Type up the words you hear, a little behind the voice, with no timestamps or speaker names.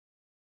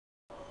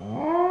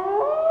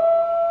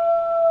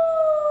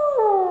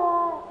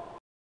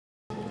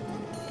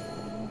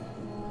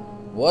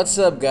What's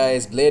up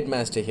guys, Blade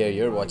Master here,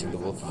 you're watching the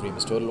Wolf of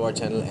Remus Total War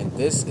channel, and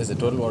this is a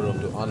Total War Room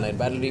 2 online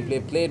battle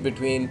replay played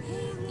between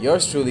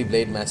yours truly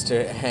Blade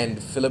Master and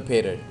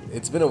Philopator.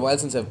 It's been a while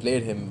since I've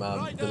played him.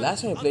 The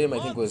last time I played him I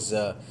think was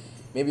I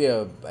think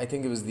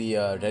it was the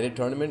Reddit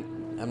tournament,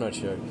 I'm not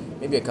sure,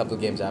 maybe a couple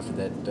games after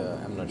that,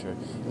 I'm not sure.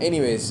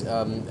 Anyways,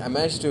 I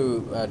managed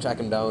to track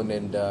him down,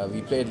 and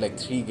we played like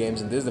 3 games,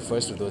 and this is the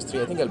first of those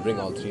 3. I think I'll bring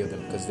all 3 of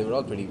them because they were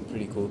all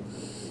pretty cool.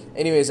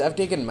 Anyways, I've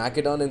taken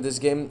Macedon in this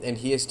game, and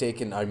he has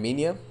taken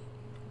Armenia.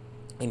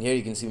 And here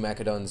you can see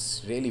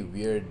Macedon's really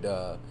weird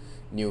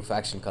new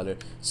faction color.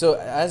 So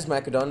as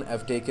Macedon,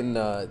 I've taken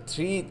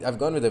I've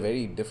gone with a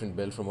very different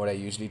build from what I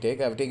usually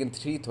take. I've taken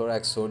 3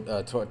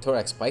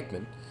 Thorax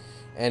pikemen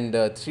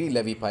and 3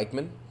 Levy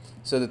pikemen.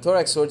 So the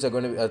Thorax swords are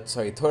going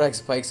to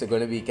Thorax pikes are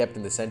going to be kept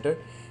in the center,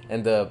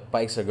 and the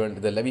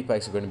Levy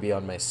pikes are going to be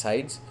on my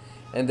sides.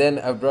 And then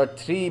I've brought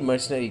 3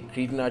 mercenary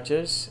Cretan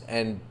archers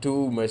and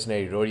 2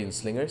 mercenary Rhodian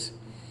slingers.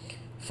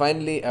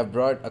 Finally, I've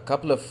brought a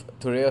couple of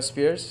Thurea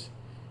spears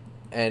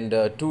and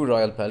 2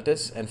 royal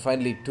peltas, and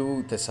finally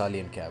 2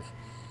 Thessalian cav.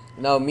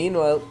 Now,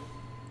 meanwhile,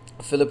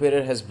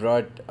 Philopator has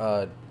brought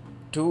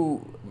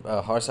 2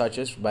 horse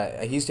archers.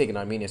 He's taken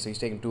Armenia, so he's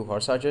taken 2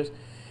 horse archers,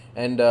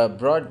 and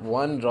brought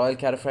 1 royal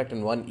cataphract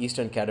and 1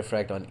 eastern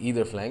cataphract on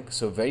either flank.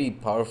 So very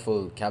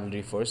powerful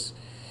cavalry force.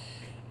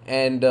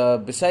 And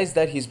besides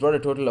that, he's brought a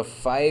total of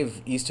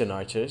 5 eastern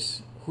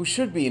archers, who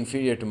should be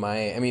inferior to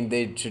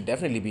they should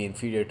definitely be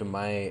inferior to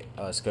my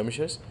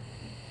skirmishers.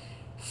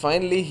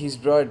 Finally, he's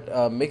brought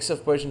a mix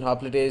of Persian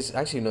hoplites.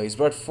 Actually, no, he's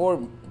brought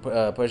 4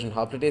 Persian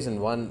hoplites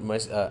and 1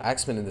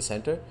 axeman in the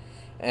center,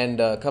 and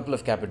a couple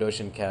of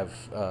Cappadocian cav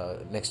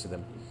next to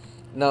them.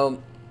 Now,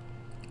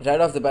 right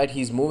off the bat,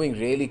 he's moving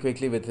really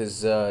quickly with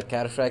his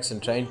cataphracts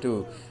and trying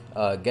to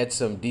get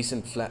some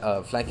decent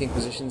flanking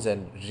positions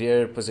and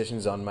rear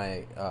positions on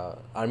my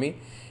army.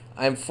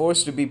 I'm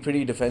forced to be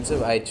pretty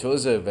defensive. I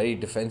chose a very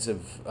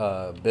defensive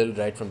build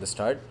right from the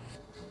start,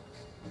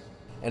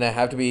 and I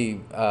have to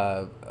be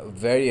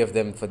wary of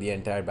them for the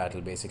entire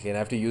battle basically, and I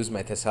have to use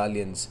my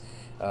Thessalians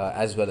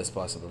as well as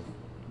possible.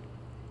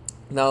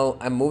 Now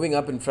I'm moving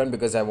up in front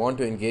because I want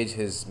to engage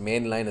his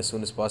main line as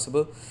soon as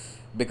possible,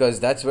 because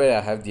that's where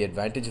I have the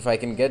advantage. If I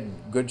can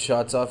get good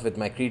shots off with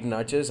my Cretan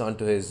archers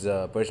onto his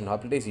Persian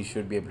hoplites, he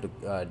should be able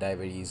to die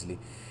very easily.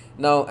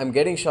 Now I'm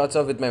getting shots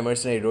off with my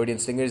mercenary Rhodian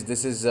slingers.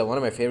 This is one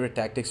of my favorite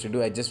tactics to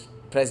do. I just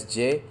press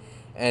J,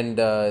 and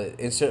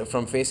instead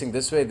from facing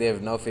this way, they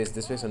have now faced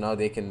this way, so now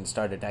they can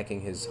start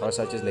attacking his horse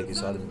archers like you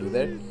saw them do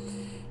there.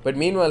 But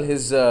meanwhile,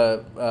 his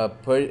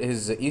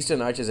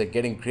eastern archers are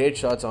getting great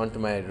shots onto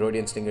my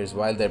Rhodian slingers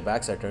while their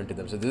backs are turned to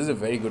them. So this is a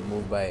very good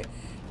move by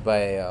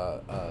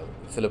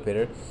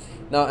Philopator.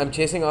 Now I'm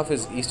chasing off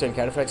his eastern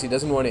cataphracts. He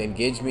doesn't want to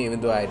engage me,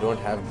 even though I don't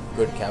have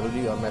good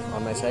cavalry on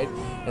my side,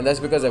 and that's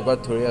because I've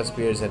got Thurea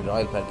spears and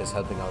royal peltas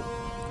helping out,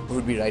 who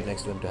would be right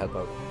next to him to help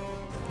out.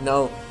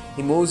 Now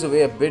he moves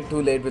away a bit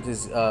too late with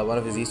his one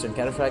of his eastern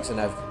cataphracts,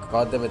 and I've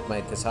caught them with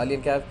my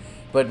Thessalian cav.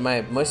 But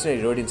my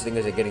mercenary Rhodian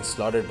slingers are getting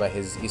slaughtered by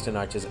his eastern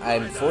archers.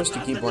 I'm forced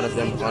to keep one of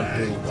them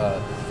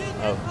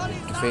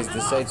to face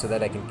this side so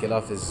that I can kill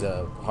off his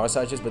horse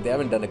archers, but they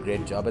haven't done a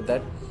great job at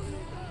that.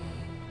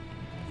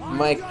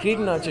 My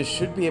Cretan archers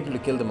should be able to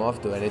kill them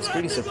off though, and it's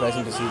pretty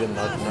surprising to see them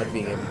not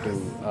being able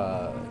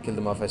to kill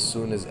them off as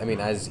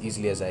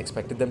easily as I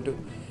expected them to.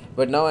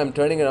 But now I'm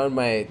turning around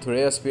my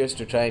Thurea spears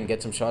to try and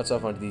get some shots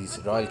off onto these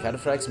royal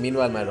cataphracts.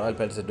 Meanwhile, my royal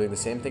peltas are doing the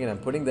same thing, and I'm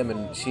putting them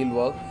in shield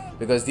wall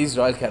because these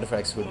royal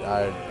cataphracts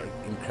are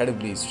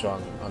incredibly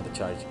strong on the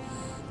charge.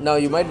 Now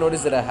you might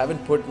notice that I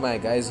haven't put my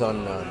guys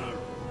on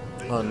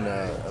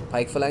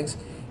pike phalanx.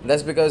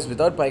 That's because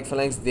without pike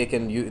phalanx, they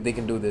can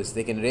do this.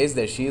 They can raise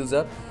their shields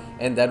up,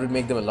 and that would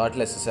make them a lot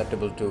less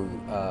susceptible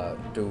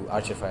to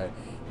archer fire.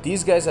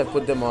 These guys, I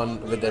put them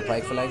on with their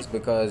pike phalanx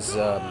because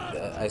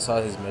I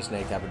saw his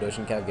mercenary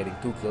Cappadocian cav getting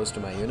too close to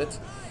my units,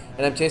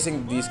 and I'm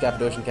chasing these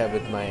Cappadocian cav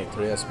with my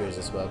Thurea spears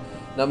as well.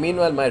 Now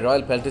meanwhile, my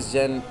royal peltas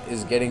gen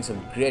is getting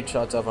some great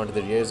shots off onto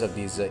the rears of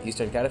these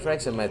eastern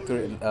cataphracts, and my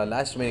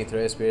last remaining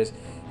Thurea spears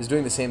is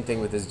doing the same thing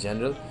with his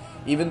general.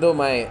 Even though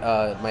my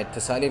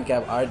Thessalian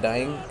cav are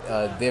dying,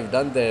 they've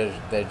done their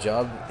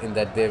job in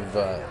that they've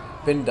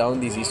pinned down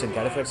these eastern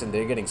cataphracts, and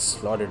they're getting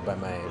slaughtered by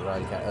my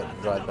royal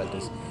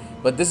peltas.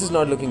 But this is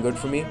not looking good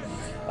for me.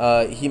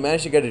 He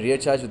managed to get a rear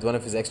charge with one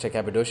of his extra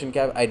Cappadocian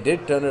cav. I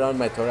did turn around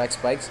my Thorax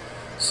pikes,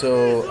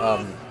 so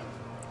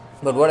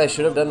but what I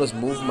should have done was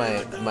move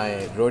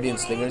my Rhodian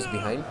slingers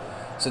behind,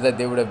 so that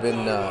they would have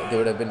been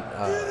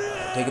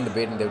taken the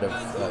bait, and they would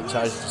have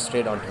charged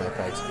straight onto my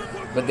pikes.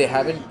 But they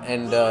haven't,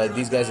 and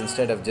these guys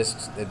instead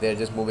they're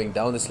just moving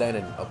down this line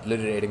and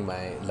obliterating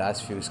my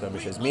last few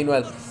skirmishers.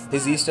 Meanwhile,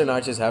 his eastern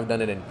archers have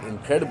done an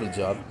incredible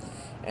job,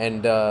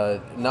 And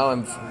now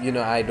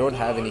I don't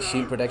have any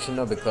shield protection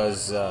now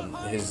because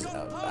his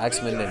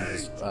axemen and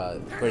his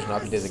Persian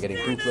hoplites are getting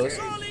too close.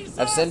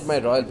 I've sent my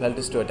Royal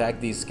Pelters to attack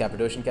these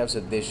Cappadocian Cavs, so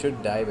they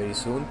should die very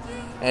soon.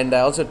 And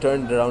I also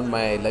turned around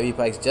my Levy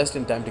Pikes just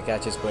in time to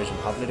catch his Persian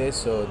hoplites,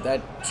 so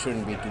that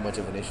shouldn't be too much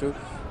of an issue.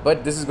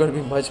 But this is going to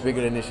be much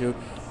bigger an issue.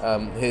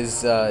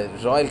 His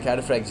Royal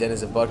Cataphract Gen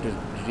is about to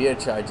rear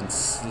charge and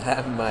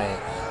slam my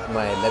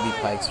Levy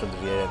Pikes from the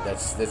rear, and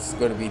that's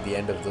going to be the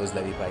end of those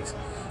Levy Pikes.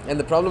 And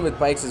the problem with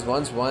Pikes is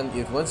once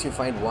you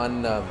find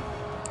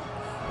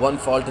one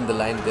fault in the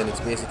line, then it's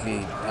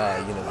basically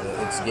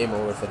it's game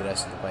over for the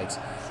rest of the Pikes.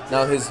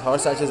 Now his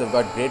horse archers have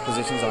got great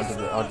positions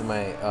onto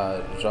my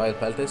Royal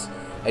Pelters.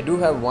 I do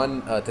have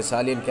one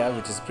Thessalian cav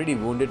which is pretty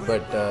wounded,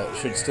 but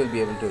should still be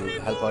able to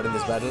help out in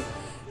this battle.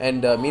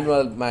 And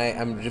meanwhile,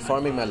 I'm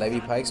reforming my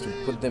Levy Pikes to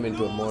put them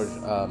into a more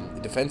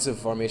defensive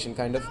formation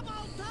kind of.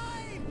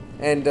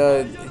 And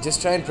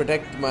just try and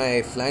protect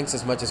my flanks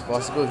as much as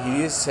possible.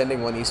 He is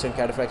sending one Eastern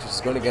Cataphracts, which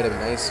is going to get a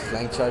nice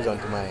flank charge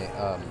onto my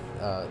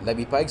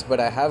Levy Pikes, but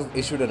I have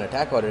issued an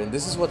attack order, and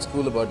this is what's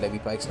cool about Levy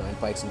Pikes now and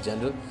Pikes in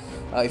general.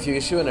 If you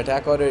issue an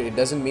attack order, it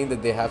doesn't mean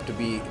that they have to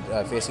be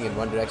facing in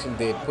one direction.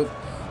 They put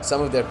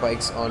some of their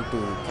Pikes on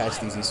to catch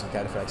these Eastern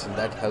Cataphracts, and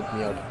that helped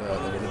me out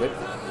a little bit.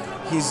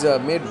 He's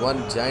made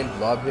one giant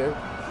blob here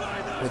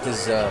with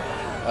his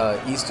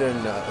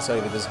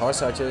with his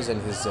horse archers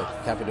and his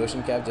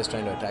Cappadocian cav just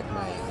trying to attack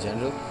my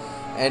general.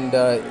 And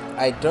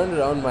I turned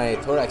around my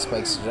Thorax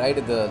Pikes right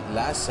at the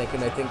last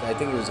second. I think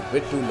it was a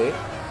bit too late,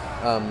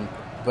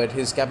 but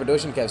his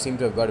Cappadocian cav seemed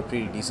to have got a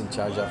pretty decent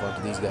charge off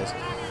onto these guys.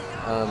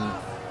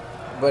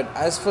 But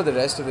as for the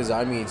rest of his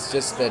army, it's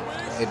just that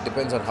it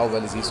depends on how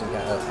well his Eastern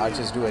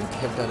archers do, and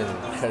they've done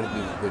an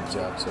incredibly good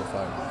job so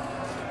far.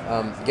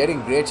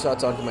 Getting great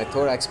shots onto my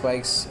Thorax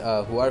Pikes,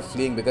 who are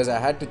fleeing because I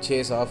had to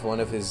chase off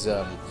one of his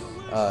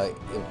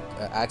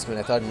axemen.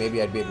 I thought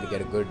maybe I'd be able to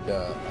get a good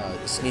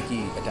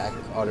sneaky attack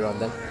order on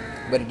them,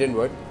 but it didn't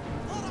work.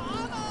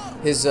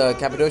 His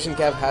Cappadocian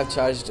cav have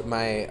charged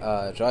my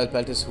Royal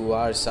Pelters, who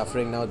are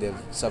suffering now.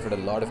 They've suffered a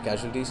lot of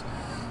casualties,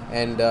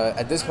 and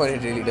at this point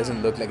it really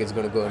doesn't look like it's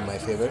going to go in my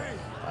favor.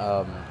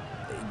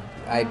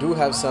 I do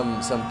have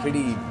some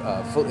pretty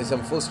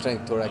full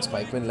strength Thorax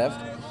pikemen left,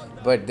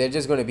 but they're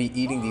just going to be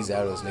eating these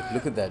arrows. Like,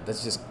 look at that.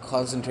 That's just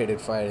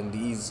concentrated fire, and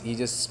he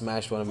just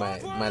smashed one of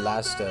my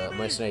last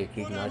mercenary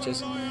Cretan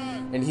archers.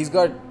 And he's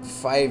got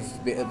 3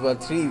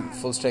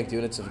 full strength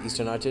units of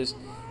Eastern archers,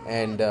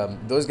 and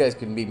those guys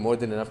can be more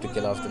than enough to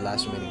kill off the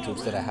last remaining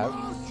troops that I have.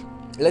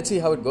 Let's see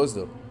how it goes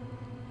though.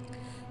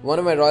 One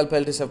of my Royal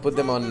Pelters, I've put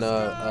them on,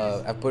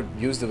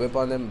 used the whip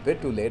on them, a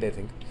bit too late I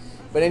think.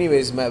 But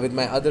anyways, with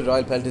my other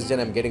Royal Pelters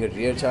gen, I'm getting a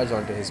rear charge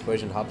onto his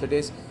Persian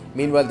hoplites.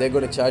 Meanwhile, they're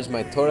going to charge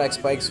my Thorax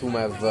Pikes, whom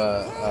I've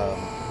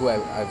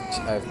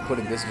put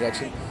in this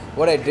direction.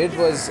 What I did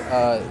was,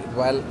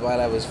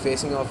 while I was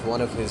facing off one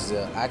of his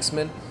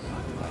axemen,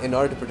 in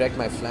order to protect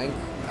my flank,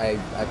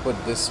 I put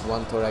this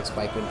one Thorax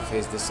Pikeman to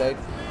face this side,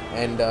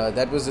 and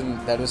that was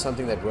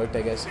something that worked,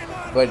 I guess.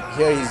 But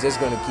here he's just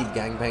going to keep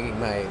gangbanging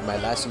my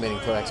last remaining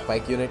Thorax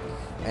Pike unit,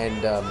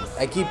 and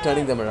I keep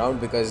turning them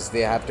around because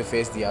they have to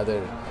face the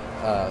other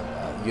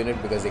unit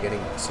because they're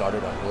getting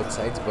slaughtered on both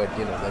sides. But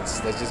you know,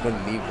 that's just going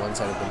to leave one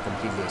side of them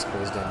completely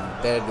exposed,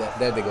 and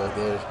there they go.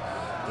 They're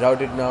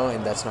routed now,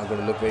 and that's not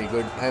going to look very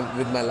good.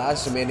 With my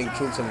last remaining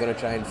troops, I'm going to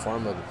try and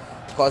form a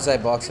quasi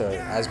box, or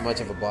as much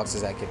of a box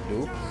as I can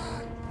do.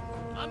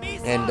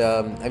 And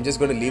I'm just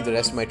going to leave the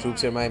rest of my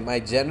troops here. My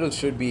general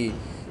should be,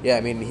 yeah,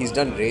 I mean, he's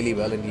done really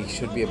well, and he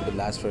should be able to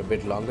last for a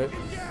bit longer.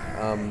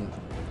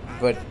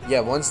 But yeah,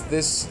 once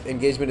this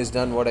engagement is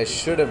done, what I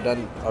should have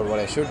done, or what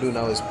I should do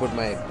now, is put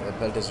my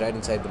Pelters right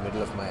inside the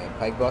middle of my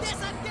pike box.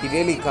 He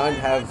really can't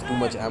have too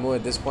much ammo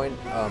at this point.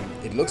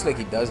 It looks like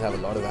he does have a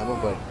lot of ammo,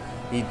 but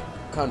he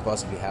can't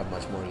possibly have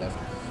much more left.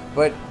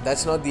 But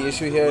that's not the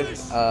issue here.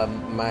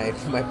 My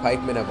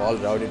pikemen have all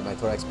routed my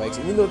Thorax Pikes,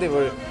 even though they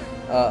were,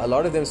 a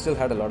lot of them still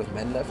had a lot of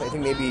men left. I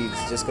think maybe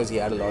it's just because he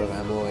had a lot of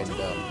ammo, and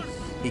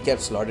he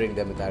kept slaughtering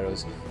them with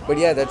arrows. But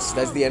yeah, that's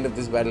the end of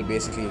this battle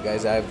basically, you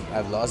guys.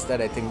 I've lost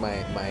that. I think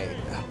my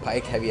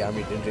pike heavy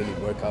army didn't really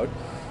work out.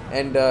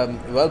 And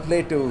well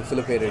played to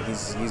Philopator.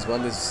 He's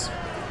won this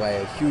by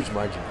a huge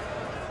margin.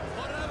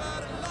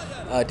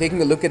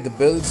 Taking a look at the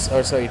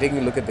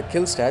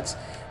kill stats,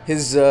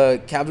 his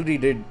cavalry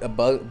did a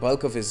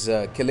bulk of his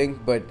killing,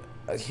 but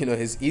you know,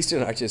 his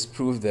Eastern archers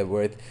proved their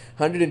worth.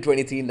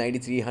 123,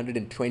 93,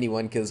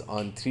 121 kills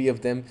on 3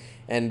 of them,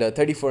 and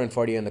 34 and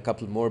 40 on a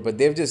couple more. But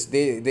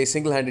they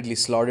single-handedly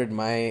slaughtered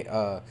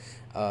my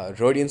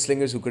Rhodian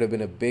slingers, who could have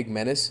been a big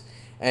menace.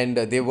 And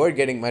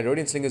my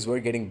Rhodian slingers were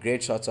getting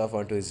great shots off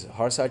onto his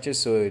horse archers,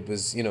 so it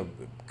was, you know,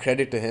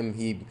 credit to him.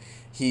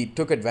 He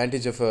took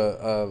advantage of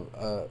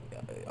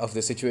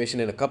the situation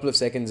in a couple of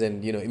seconds,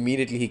 and you know,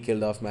 immediately he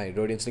killed off my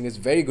Rhodian slingers.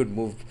 Very good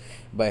move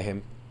by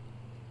him.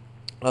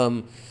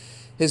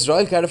 His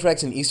Royal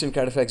Cataphracts and Eastern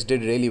Cataphracts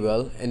did really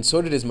well, and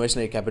so did his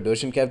Mercenary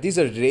Cappadocian Cav. These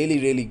are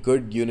really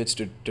good units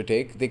to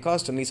take. They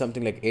cost only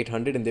something like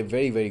 800, and they're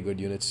very good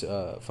units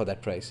for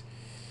that price.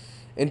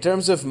 In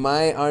terms of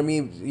my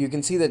army, you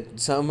can see that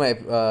some of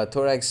my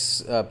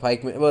Thorax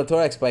pikemen, well,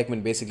 Thorax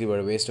pikemen basically were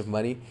a waste of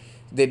money.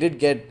 They did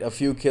get a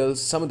few kills,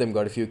 some of them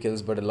got a few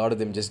kills, but a lot of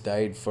them just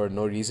died for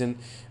no reason.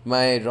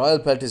 My Royal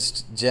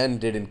Peltist Gen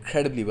did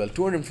incredibly well,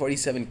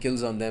 247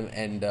 kills on them,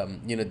 and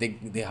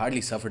they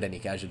hardly suffered any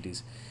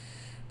casualties.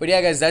 But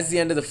yeah, guys, that's the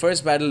end of the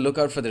first battle. Look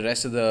out for the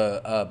rest of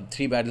the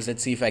 3 battles.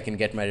 Let's see if I can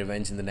get my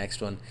revenge in the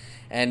next one.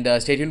 And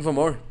stay tuned for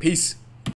more. Peace.